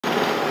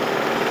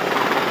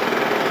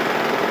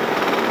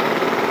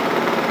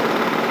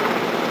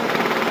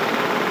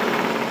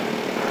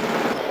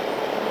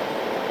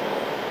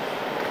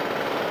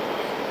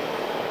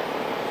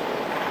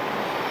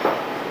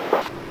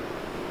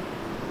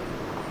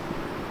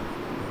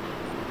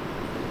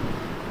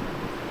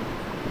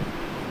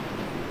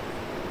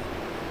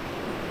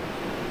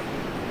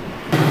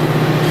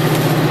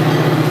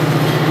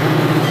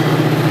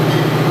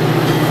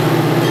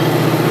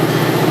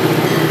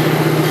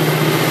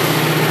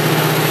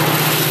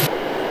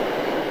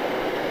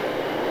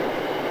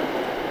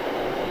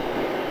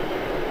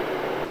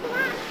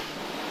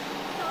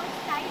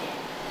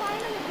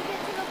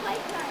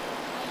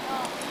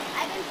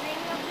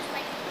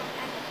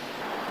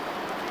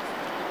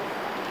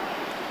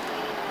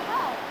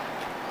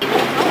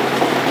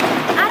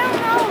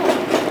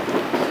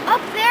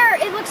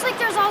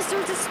all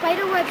sorts of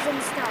spider webs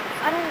and stuff.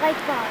 I don't like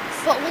bugs.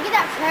 But look at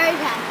that prairie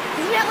path.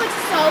 Doesn't that look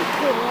so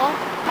cool?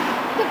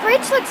 The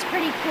bridge looks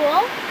pretty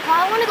cool.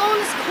 I want to go on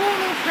this cool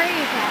new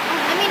prairie path.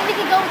 I mean, we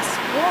could go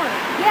explore.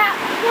 Yeah,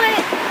 but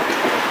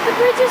the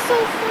bridge is so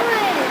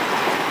fun.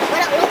 But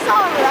it looks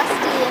all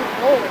rusty and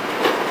old.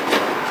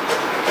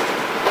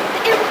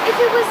 If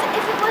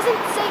it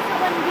wasn't safe, it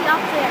wouldn't be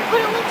up there.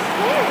 But it looks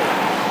scary.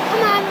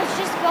 Come on, let's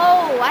just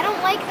go. I don't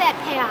like that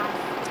path.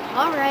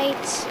 All right.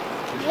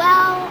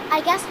 Well,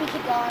 I guess we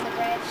could go on the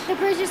bridge. The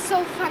bridge is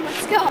so fun.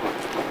 Let's go.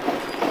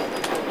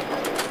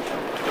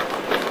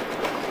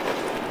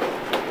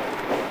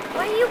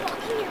 Why are you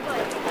walking your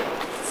bike?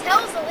 This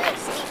hill's a little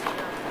steep.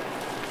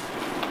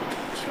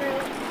 True.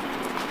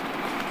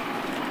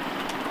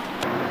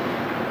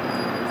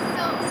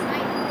 So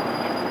exciting.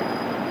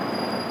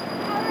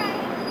 All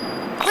right.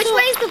 Which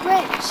way is the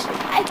bridge?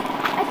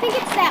 I think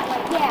it's that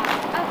way.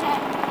 Yeah. Okay.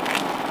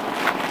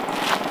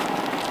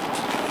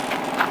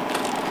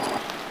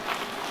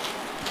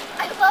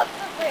 I love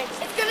the bridge.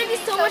 It's gonna be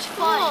so much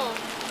fun.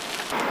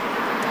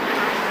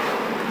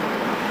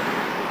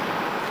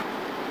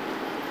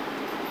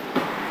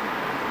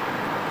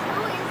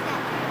 Who is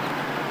that?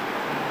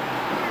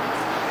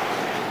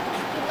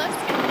 He looks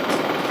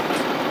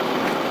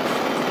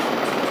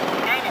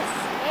kind of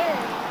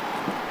scary.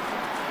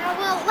 Yeah,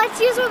 well, let's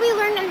use what we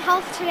learned in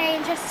health today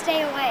and just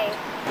stay away.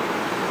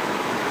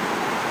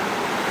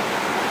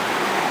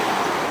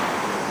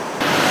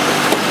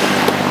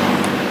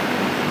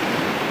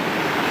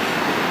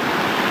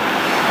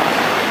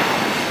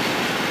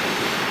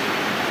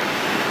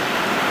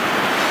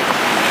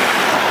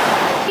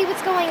 See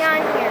what's going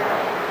on here.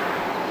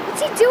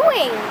 What's he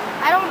doing?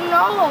 I don't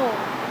know.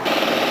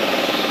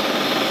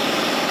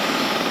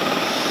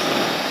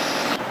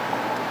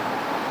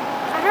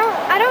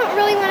 I don't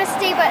really want to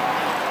stay, but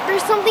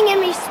there's something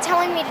in me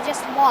telling me to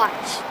just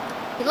watch.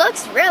 He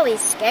looks really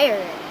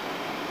scared.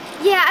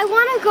 Yeah, I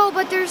want to go,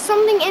 but there's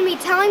something in me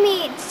telling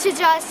me to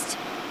just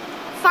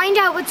find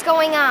out what's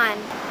going on.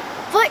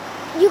 But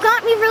you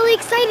got me really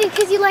excited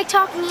because you like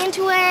talking me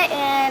into it,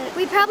 and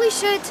We probably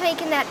should have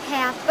taken that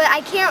path, but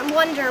I can't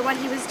wonder what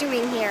he was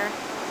doing here.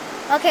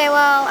 okay,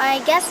 well,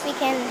 I guess we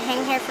can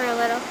hang here for a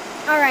little.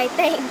 All right,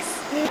 thanks.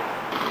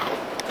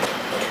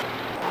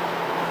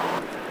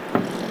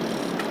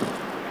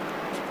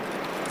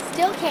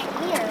 Still can't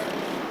hear.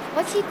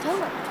 What's he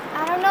doing?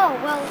 I don't know.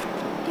 Well,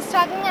 he's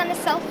talking on his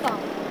cell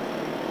phone.